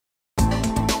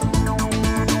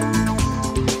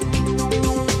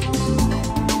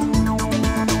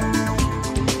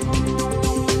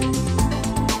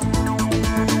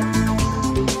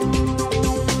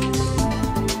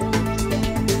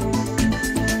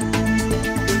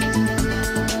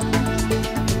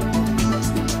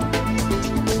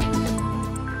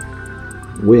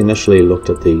We initially looked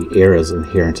at the errors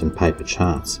inherent in paper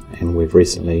charts, and we've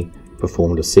recently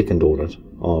performed a second audit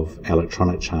of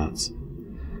electronic charts.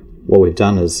 What we've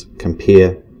done is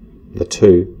compare the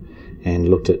two and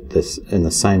looked at this in the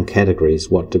same categories.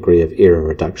 What degree of error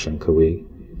reduction could we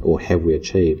or have we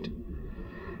achieved?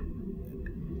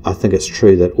 I think it's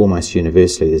true that almost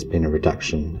universally there's been a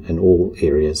reduction in all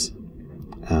areas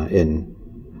in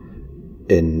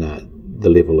the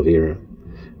level of error.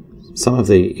 Some of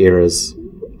the errors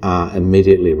are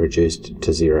immediately reduced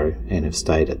to zero and have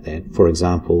stayed at that. For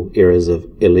example, errors of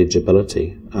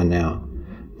illegibility are now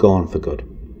gone for good.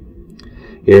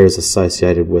 Errors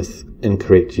associated with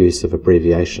incorrect use of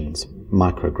abbreviations,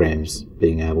 micrograms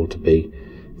being able to be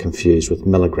confused with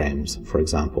milligrams, for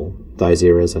example, those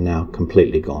errors are now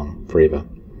completely gone forever.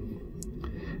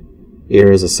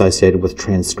 Errors associated with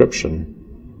transcription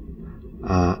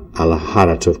are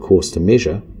harder to, of course, to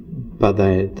measure, but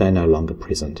they're no longer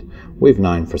present. We've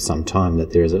known for some time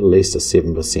that there is at least a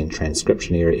 7%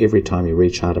 transcription error every time you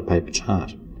rechart a paper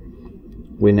chart.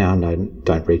 We now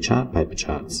don't rechart paper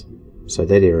charts, so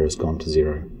that error has gone to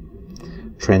zero.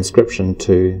 Transcription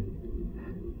to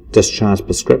discharge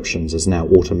prescriptions is now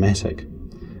automatic,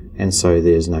 and so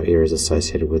there's no errors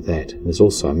associated with that. There's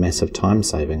also a massive time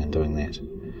saving in doing that.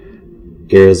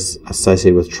 Errors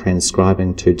associated with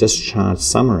transcribing to discharge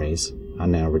summaries are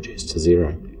now reduced to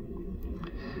zero.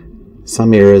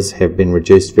 Some errors have been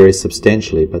reduced very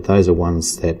substantially, but those are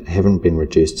ones that haven't been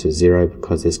reduced to zero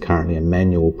because there's currently a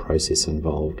manual process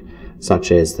involved,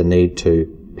 such as the need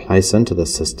to place into the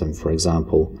system, for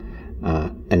example,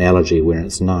 an allergy when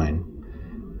it's known.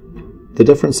 The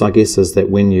difference, I guess, is that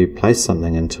when you place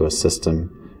something into a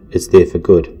system, it's there for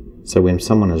good. So when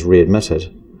someone is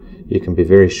readmitted, you can be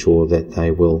very sure that they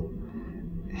will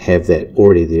have that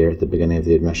already there at the beginning of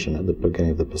the admission, at the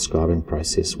beginning of the prescribing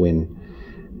process, when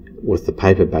with the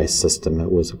paper-based system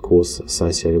it was, of course,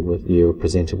 associated with, you were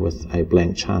presented with a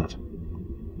blank chart.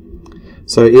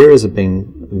 So errors have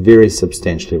been very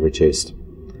substantially reduced.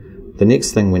 The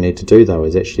next thing we need to do, though,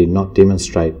 is actually not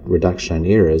demonstrate reduction in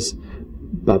errors,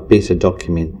 but better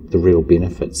document the real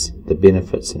benefits, the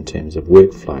benefits in terms of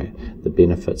workflow, the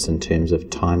benefits in terms of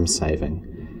time saving,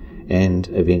 and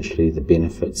eventually the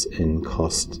benefits in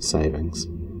cost savings.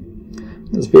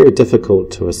 It's very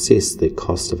difficult to assess the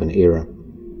cost of an error.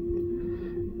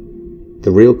 The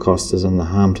real cost is in the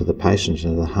harm to the patient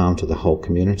and the harm to the whole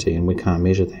community, and we can't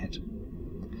measure that.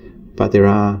 But there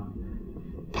are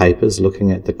papers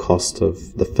looking at the cost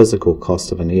of the physical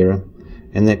cost of an error,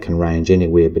 and that can range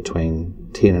anywhere between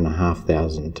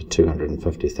 $10,500 to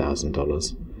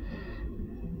 $250,000.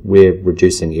 We're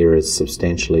reducing errors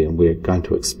substantially, and we're going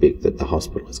to expect that the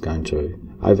hospital is going to,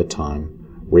 over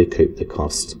time, recoup the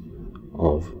cost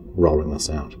of rolling this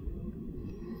out.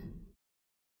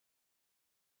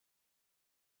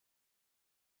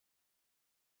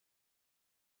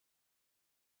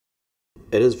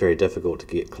 It is very difficult to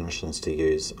get clinicians to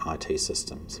use IT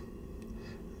systems.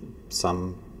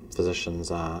 Some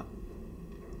physicians are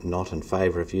not in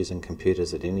favour of using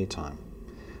computers at any time.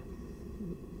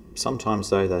 Sometimes,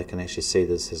 though, they can actually see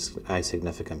this as a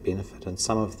significant benefit, and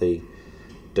some of the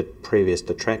previous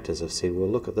detractors have said, well,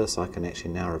 look at this, I can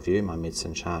actually now review my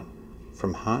medicine chart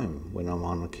from home when I'm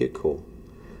on acute call.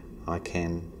 I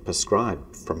can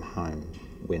prescribe from home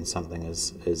when something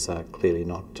is clearly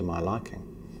not to my liking.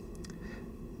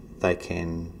 They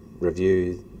can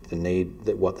review the need,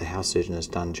 what the house surgeon has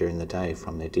done during the day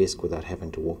from their desk without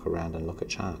having to walk around and look at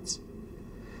charts.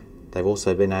 They've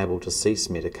also been able to cease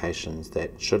medications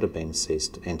that should have been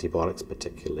ceased, antibiotics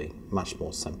particularly, much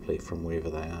more simply from wherever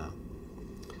they are.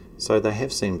 So they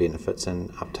have seen benefits,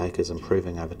 and uptake is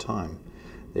improving over time.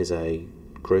 There's a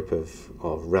group of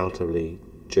relatively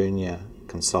junior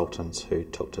consultants who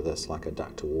took to this like a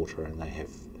duck to water, and they have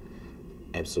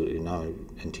absolutely no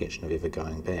intention of ever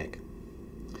going back.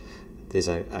 There's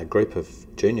a group of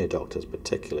junior doctors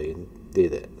particularly, and they're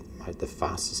the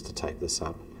fastest to take this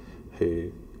up,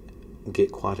 who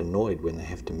get quite annoyed when they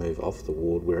have to move off the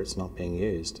ward where it's not being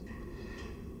used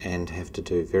and have to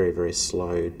do very, very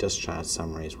slow discharge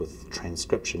summaries with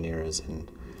transcription errors,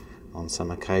 and on some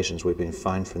occasions we've been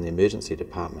phoned from the emergency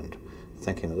department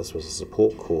thinking that this was a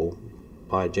support call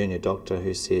by a junior doctor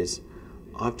who says,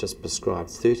 I've just prescribed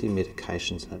 30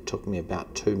 medications and it took me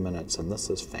about 2 minutes and this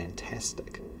is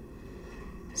fantastic.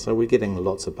 So we're getting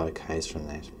lots of bouquets from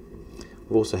that.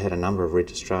 We've also had a number of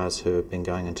registrars who have been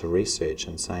going into research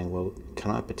and saying, well, can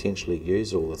I potentially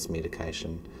use all this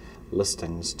medication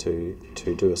listings to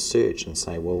do a search and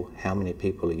say, well, how many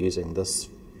people are using this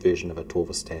version of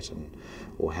atorvastatin,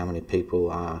 or how many people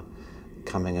are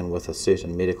coming in with a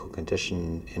certain medical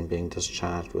condition and being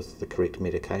discharged with the correct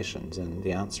medications? And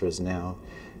the answer is now,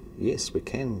 yes, we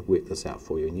can work this out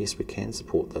for you, and yes, we can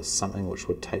support this, something which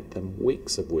would take them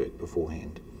weeks of work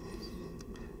beforehand.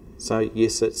 So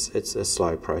yes, it's a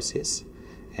slow process,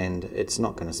 and it's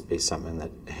not going to be something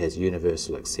that has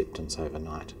universal acceptance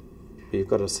overnight. But you've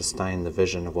got to sustain the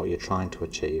vision of what you're trying to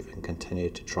achieve and continue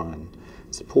to try and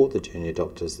support the junior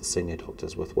doctors, the senior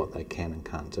doctors, with what they can and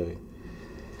can't do.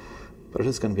 But it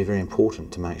is going to be very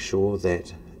important to make sure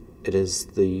that it is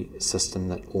the system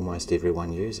that almost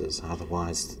everyone uses.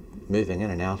 Otherwise, moving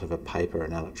in and out of a paper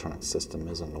and electronic system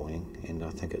is annoying, and I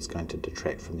think it's going to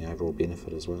detract from the overall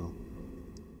benefit as well.